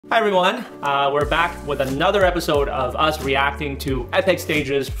Hi everyone, we're back with another episode of us reacting to epic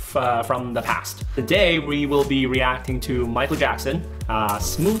stages from the past. Today we will be reacting to Michael Jackson,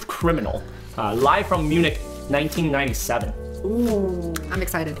 Smooth Criminal, live from Munich 1997. Ooh, I'm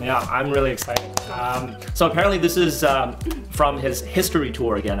excited. Yeah, I'm really excited. So apparently this is from his history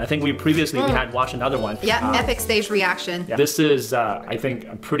tour again. I think we had watched another one. Yeah, epic stage reaction. Yeah. This is, I think,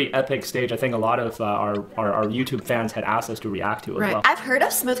 a pretty epic stage. I think a lot of our YouTube fans had asked us to react to as well. I've heard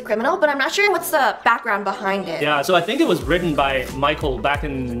of Smooth Criminal, but I'm not sure what's the background behind it. Yeah, so I think it was written by Michael back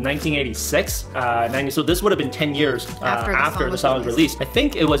in 1986. So this would have been 10 years after the song was released. I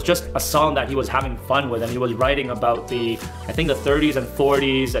think it was just a song that he was having fun with, and he was writing about the 30s and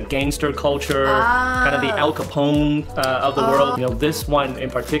 40s, gangster culture, kind of the Al Capone of the world. You know, this one in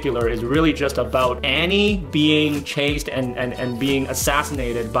particular is really just about Annie being chased and being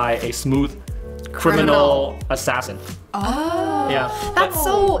assassinated by a smooth criminal assassin. Oh, yeah. That's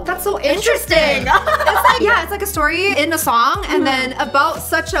so interesting. It's like a story in a song, and then about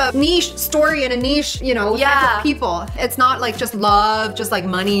such a niche story and a niche, type of people. It's not like just love, just like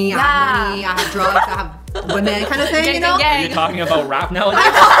money. I have money, I have drugs, I have women, kind of thing. You know? Are you talking about rap now?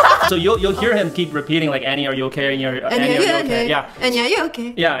 So you'll hear him keep repeating like, Annie, are you okay? Annie, are you okay? Yeah. And yeah, you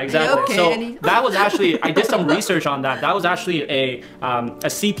okay? Yeah, exactly. Okay, so Annie? that was actually, I did some research on that. That was actually a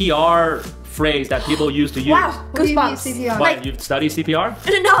CPR phrase that people used to use. Wow, goosebumps. CPR? What, you've studied CPR?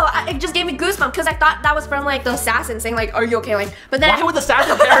 No, it just gave me goosebumps because I thought that was from like the assassin saying like, are you okay? Like, but then Why would the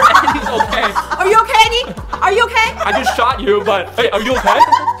assassin care if Annie's okay? Are you okay, Annie? Are you okay? I just shot you, but hey, are you okay?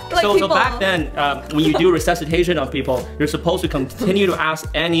 Like so back then, when you do resuscitation on people, you're supposed to continue to ask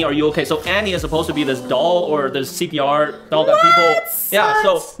Annie, are you okay? So Annie is supposed to be this doll or this CPR doll that people... Yeah,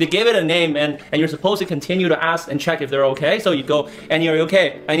 so they gave it a name, and you're supposed to continue to ask and check if they're okay. So you go, Annie, are you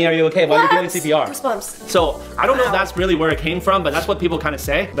okay? Annie, are you okay? While you're doing CPR. Goosebumps. So I don't know if that's really where it came from, but that's what people kind of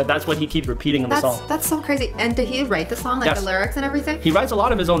say. But that's what he keeps repeating in the song. That's so crazy. And did he write the song, like the lyrics and everything? He writes a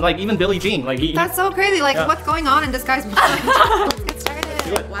lot of his own, like even Billie Jean. Like that's so crazy. Like what's going on in this guy's mind? Let's get started.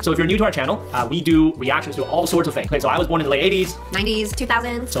 So if you're new to our channel, we do reactions to all sorts of things. Okay, so I was born in the late 80s, 90s,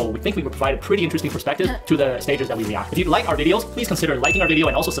 2000s. so we think we would provide a pretty interesting perspective to the stages that we react. If you like our videos, please consider liking our video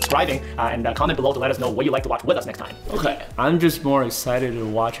and also subscribing and comment below to let us know what you'd like to watch with us next time. Okay. I'm just more excited to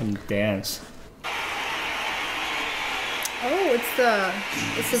watch him dance. Oh,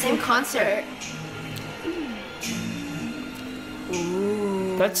 it's the same concert.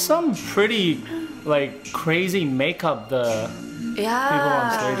 Ooh. That's some pretty like crazy makeup the people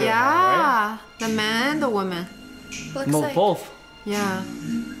on stage Yeah. right? The man, the woman. Looks like Both. Yeah.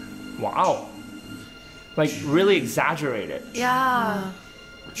 Wow. Like really exaggerated. Yeah.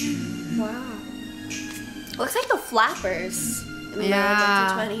 Wow. Looks like the Flappers in the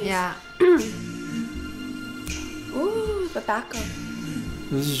 1920s. Yeah. Ooh, the background.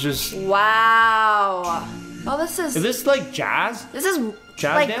 This is just... Wow. Oh, this is... Is this like jazz? This is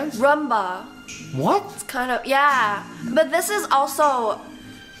Jazz like dance? rumba. What? It's kind of, yeah. But this is also...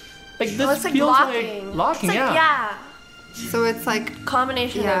 Like this it's like feels locking. like locking, It's like, yeah. So it's like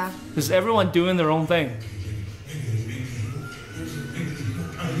Combination of... Is everyone doing their own thing?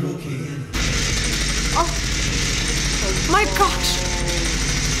 Oh my gosh.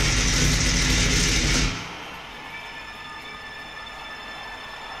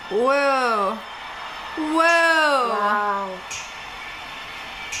 Whoa. Whoa. Wow.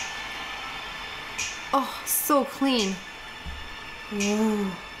 Oh, so clean.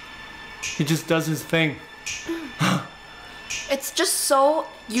 Whoa. He just does his thing. It's just so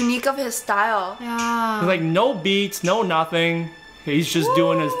unique of his style. Yeah. There's like no beats, no nothing. He's just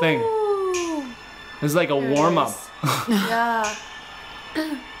doing his thing. Ooh. It's like a warm up. Yeah.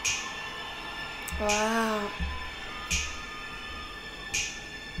 Wow.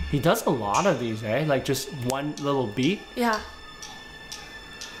 He does a lot of these, eh? Like just one little beat. Yeah.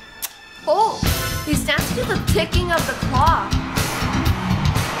 Oh, he's dancing to the ticking of the clock.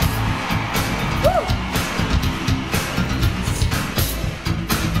 Woo.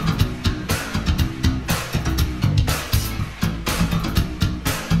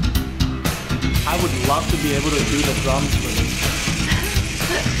 I would love to be able to do the drums for this.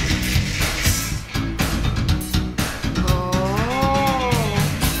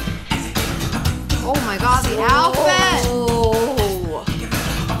 Oh my god, the outfit! Oh.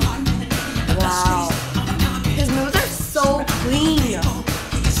 Wow. His moves are so clean and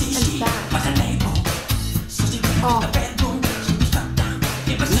fast. Oh.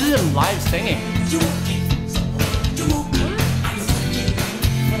 This is him live singing.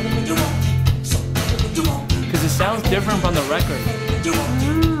 Because it sounds different from the record.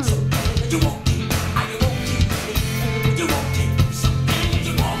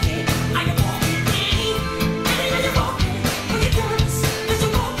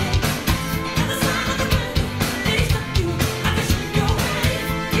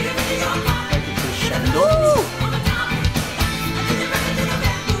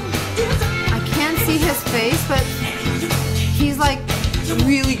 see his face, but he's like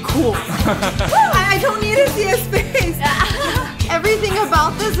really cool. I don't need to see his face. Everything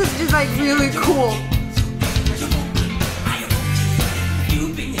about this is just like really cool.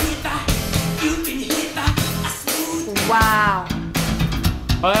 Wow.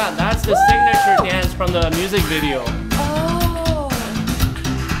 Oh yeah, that's the signature dance from the music video. Oh.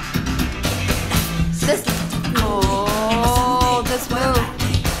 This. Oh, this move.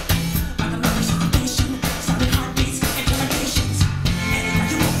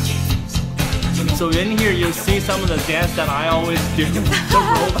 So in here you'll see some of the dance that I always do, the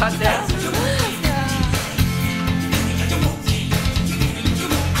robot dance.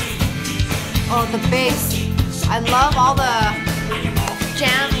 Oh, the bass. I love all the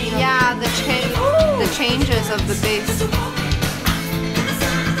Jamming. yeah, the changes of the bass.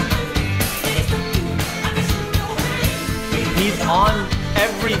 He's on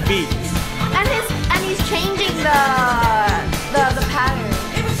every beat. And he's changing the pattern.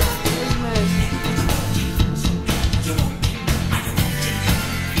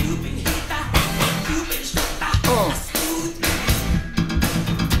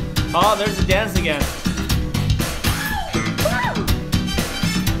 Oh, there's the dance again.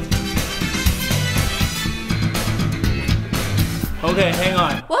 Okay, hang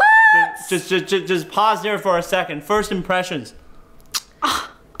on. What? Just pause there for a second. First impressions.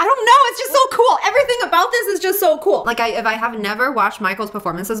 I don't know, it's just so cool. Everything about this is just so cool. Like if I have never watched Michael's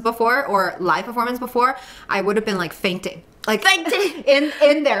performances before or live performance before, I would have been like fainting. Like Fainting.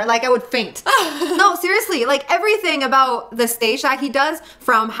 in there, like I would faint. No, seriously, like everything about the stage that he does,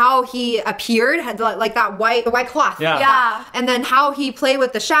 from how he appeared, had like the white cloth. Yeah. Yeah. And then how he played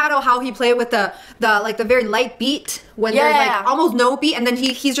with the shadow, how he played with the very light beat when there's like almost no beat, and then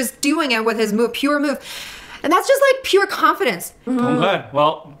he's just doing it with his move, pure move. And that's just like pure confidence. Okay,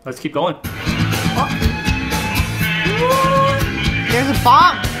 well, let's keep going. There's a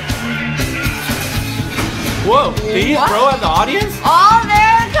bomb. Whoa, did he throw at the audience? Oh,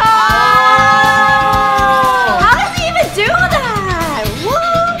 there it comes! Oh. How does he even do that?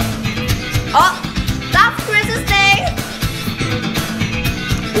 What? Oh, that's Chris's thing.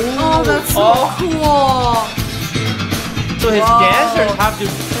 Oh, that's so cool. So his dancers have to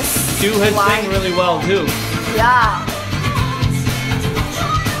do his slide. thing really well too. Yeah.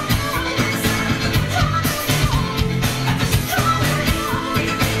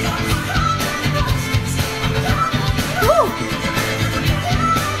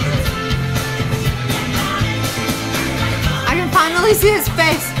 I can finally see his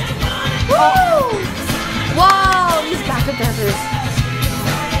face. Woo! Whoa, these backup dancers.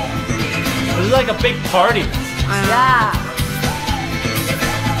 This is like a big party. Yeah.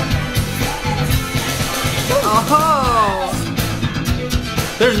 Oh.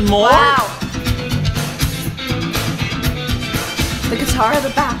 There's more? Wow. The guitar at the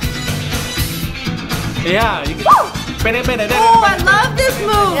back. Yeah. You can... Woo! Oh, I love this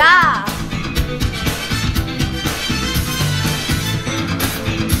move. Yeah.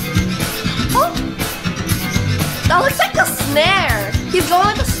 Oh. That looks like a snare. He's going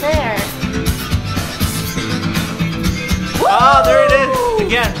like a snare. Oh, there it is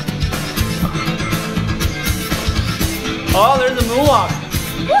again. Oh, there's a moonwalk.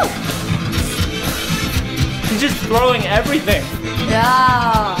 Woo. He's just throwing everything.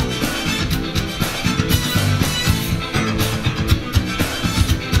 Yeah.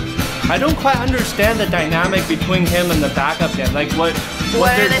 I don't quite understand the dynamic between him and the backup band. Like what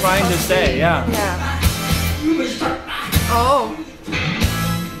What are they're they trying to supposed say. be? Yeah. Yeah. Oh.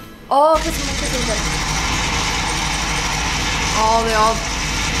 Oh, because Mike is in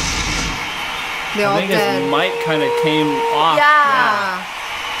They I all think dead. his mic kind of came off. Yeah.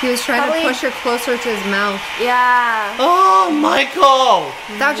 He was trying Probably- to push her closer to his mouth. Yeah. Oh, Michael!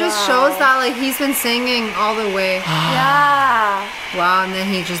 That just shows that like he's been singing all the way. Yeah. Wow, and then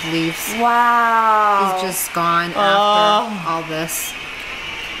he just leaves. Wow. He's just gone after all this.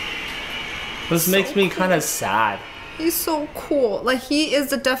 This makes me kind of sad. He's so cool. Like he is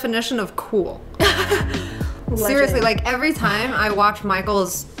the definition of cool. Seriously, like every time I watch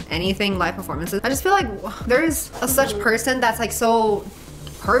Michael's anything live performances, I just feel like there is such person that's like so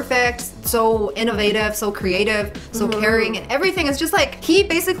perfect, so innovative, so creative, so caring, and everything is just like he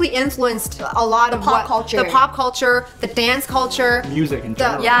basically influenced a lot of pop culture. the pop culture, the dance culture, Music in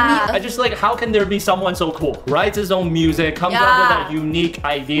general. Yeah. I just like, how can there be someone so cool? Writes his own music, comes up Yeah. with a unique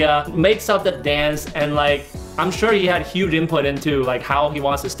idea, makes up the dance, and like, I'm sure he had huge input into like how he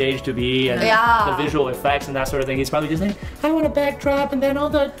wants the stage to be and Yeah. the visual effects and that sort of thing. He's probably just like, I want a backdrop and then all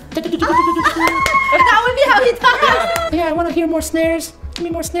the That would be how he talks. yeah, I want to hear more snares. Give me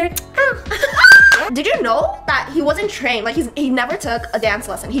more snares. Did you know that he wasn't trained? Like he never took a dance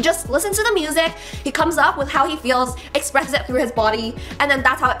lesson. He just listens to the music, he comes up with how he feels, expresses it through his body, and then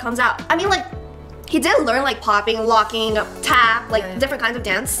that's how it comes out. I mean, like, he did learn like popping, locking, tap, like different kinds of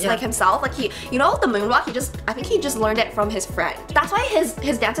dance, like himself. Like he, you know, the moonwalk. I think he just learned it from his friend. That's why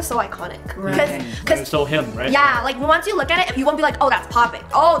his dance is so iconic. Because it's so him, right? Yeah, like once you look at it, you won't be like, oh, that's popping.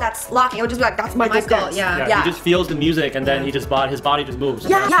 Oh, that's locking. It'll just be like, that's Michael's dance. Yeah. He just feels the music, and then his body just moves.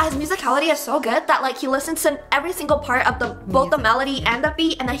 Yeah, his musicality is so good that like he listens to every single part of both the melody and the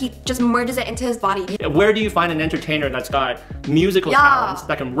beat, and then he just merges it into his body. Where do you find an entertainer that's got musical talents,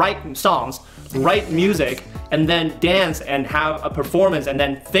 that can write songs, write music, and then dance and have a performance, and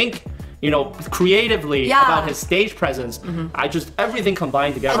then think, you know, creatively about his stage presence? Everything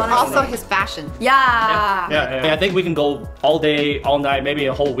combined together. And also his fashion. Yeah, I think we can go all day, all night, maybe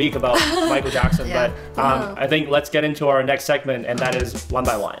a whole week about Michael Jackson, but I think let's get into our next segment, and that is one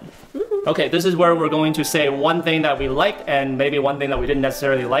by one. Okay, this is where we're going to say one thing that we liked and maybe one thing that we didn't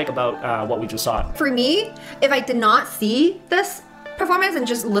necessarily like about what we just saw. For me, if I did not see this performance and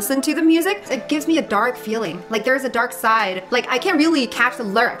just listen to the music, it gives me a dark feeling. Like there's a dark side. Like I can't really catch the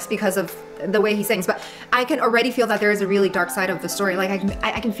lyrics because of the way he sings, but I can already feel that there is a really dark side of the story. Like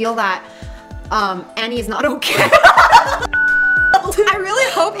I can feel that Annie is not okay. I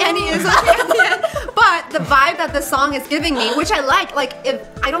really hope Annie is okay. But the vibe that the song is giving me, which I like if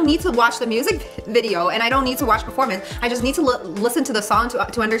I don't need to watch the music video and I don't need to watch performance, I just need to listen to the song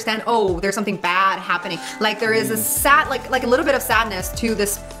to understand, oh, there's something bad happening. Like there is a sad, like a little bit of sadness to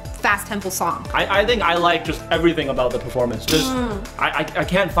this fast tempo song. I think I like just everything about the performance. Just I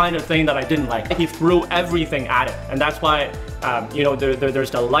can't find a thing that I didn't like. He threw everything at it, and that's why you know,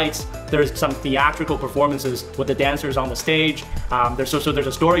 there's the lights, there's some theatrical performances with the dancers on the stage. There's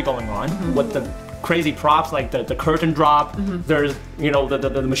a story going on with the crazy props, like the curtain drop. There's, you know,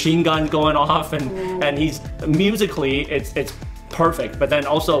 the machine gun going off, and he's musically it's perfect, but then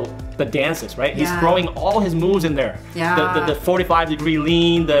also the dances, right? He's throwing all his moves in there. The 45-degree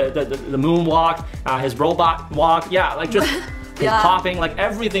lean, the moonwalk, his robot walk, like just his popping, like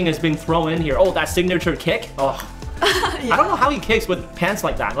everything has been thrown in here. Oh, that signature kick. Oh, I don't know how he kicks with pants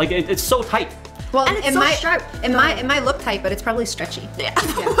like that. Like it's so tight. Well, it might look tight, but it's probably stretchy.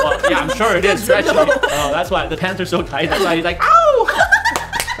 Well, I'm sure it is stretchy. Oh, that's why the pants are so tight. That's why he's like, ow!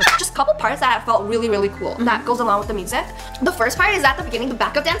 Just a couple parts that felt really, really cool that goes along with the music. The first part is at the beginning, the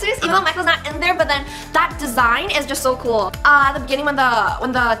backup dancers. Even though Michael's not in there, but then that design is just so cool. At the beginning, when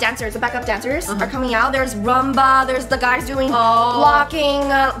the dancers, the backup dancers are coming out, there's rumba, there's the guys doing locking,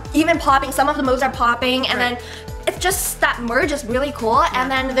 even popping. Some of the moves are popping, and then it's just that merge is really cool. And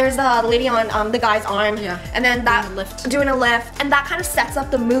then there's the lady on the guy's arm, and then that doing a lift, and that kind of sets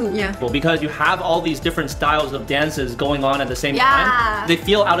up the mood. Well, because you have all these different styles of dances going on at the same time, they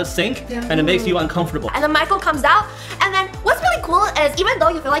feel out of sync, and it makes you uncomfortable. And then Michael comes out, and then what's really cool is even though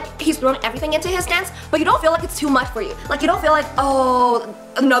you feel like he's thrown everything into his dance, but you don't feel like it's too much for you. Like you don't feel like, oh,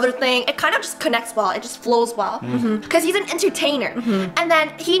 another thing. It kind of just connects well. It just flows well because he's an entertainer, and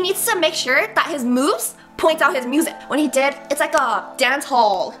then he needs to make sure that his moves points out his music. When he did, it's like a dance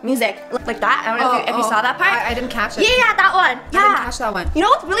hall music, like that. I don't know if you saw that part. I didn't catch it. Yeah, that one. I didn't catch that one. You know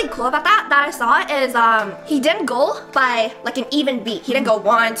what's really cool about that I saw is he didn't go by like an even beat. He didn't go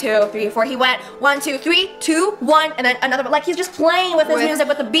 1, 2, 3, 4. He went 1, 2, 3, 2, 1, and then another. Like he's just playing with his music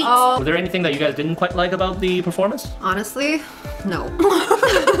with the beats. Was there anything that you guys didn't quite like about the performance? Honestly, no.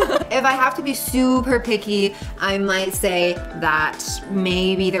 If I have to be super picky, I might say that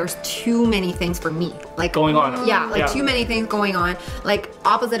maybe there's too many things for me. Like going on. Too many things going on. Like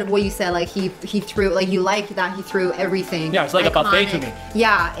opposite of what you said, like he threw, like you like that he threw everything. Yeah, it's like a buffet to me.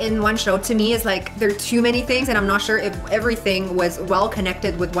 Yeah, in one show. To me, it's like there are too many things, and I'm not sure if everything was well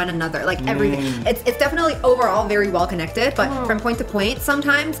connected with one another. Like everything, it's definitely overall very well connected, but from point to point,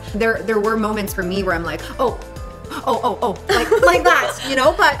 sometimes there were moments for me where I'm like, oh, like that, you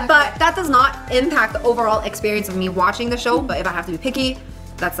know. But that does not impact the overall experience of me watching the show. But if I have to be picky,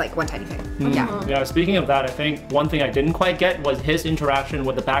 that's like one tiny thing. Yeah, speaking of that, I think one thing I didn't quite get was his interaction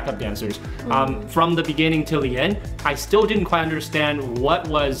with the backup dancers. From the beginning till the end, I still didn't quite understand what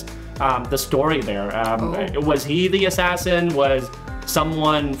was the story there. Was he the assassin? Was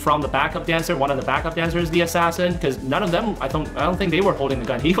someone from the backup dancer, one of the backup dancers, the assassin? Because none of them, I don't think they were holding the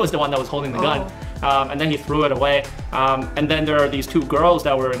gun. He was the one that was holding the gun. And then he threw it away. And then there are these two girls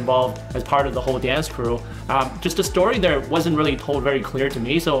that were involved as part of the whole dance crew. Just the story there wasn't really told very clear to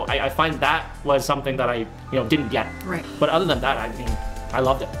me, so I find that was something that I didn't get. Right. But other than that, I mean, I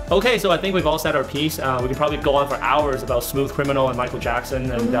loved it. Okay, so I think we've all said our piece. We could probably go on for hours about Smooth Criminal and Michael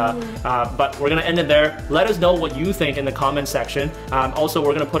Jackson, and but we're gonna end it there. Let us know what you think in the comment section. Also,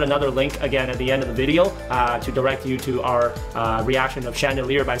 we're gonna put another link again at the end of the video to direct you to our reaction of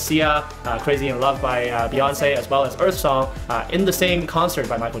Chandelier by Sia, Crazy in Love by Beyonce, as well as Earth Song in the same concert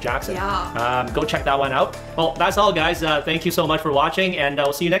by Michael Jackson. Yeah. Go check that one out. Well, that's all, guys. Thank you so much for watching, and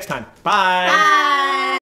we'll see you next time. Bye! Bye!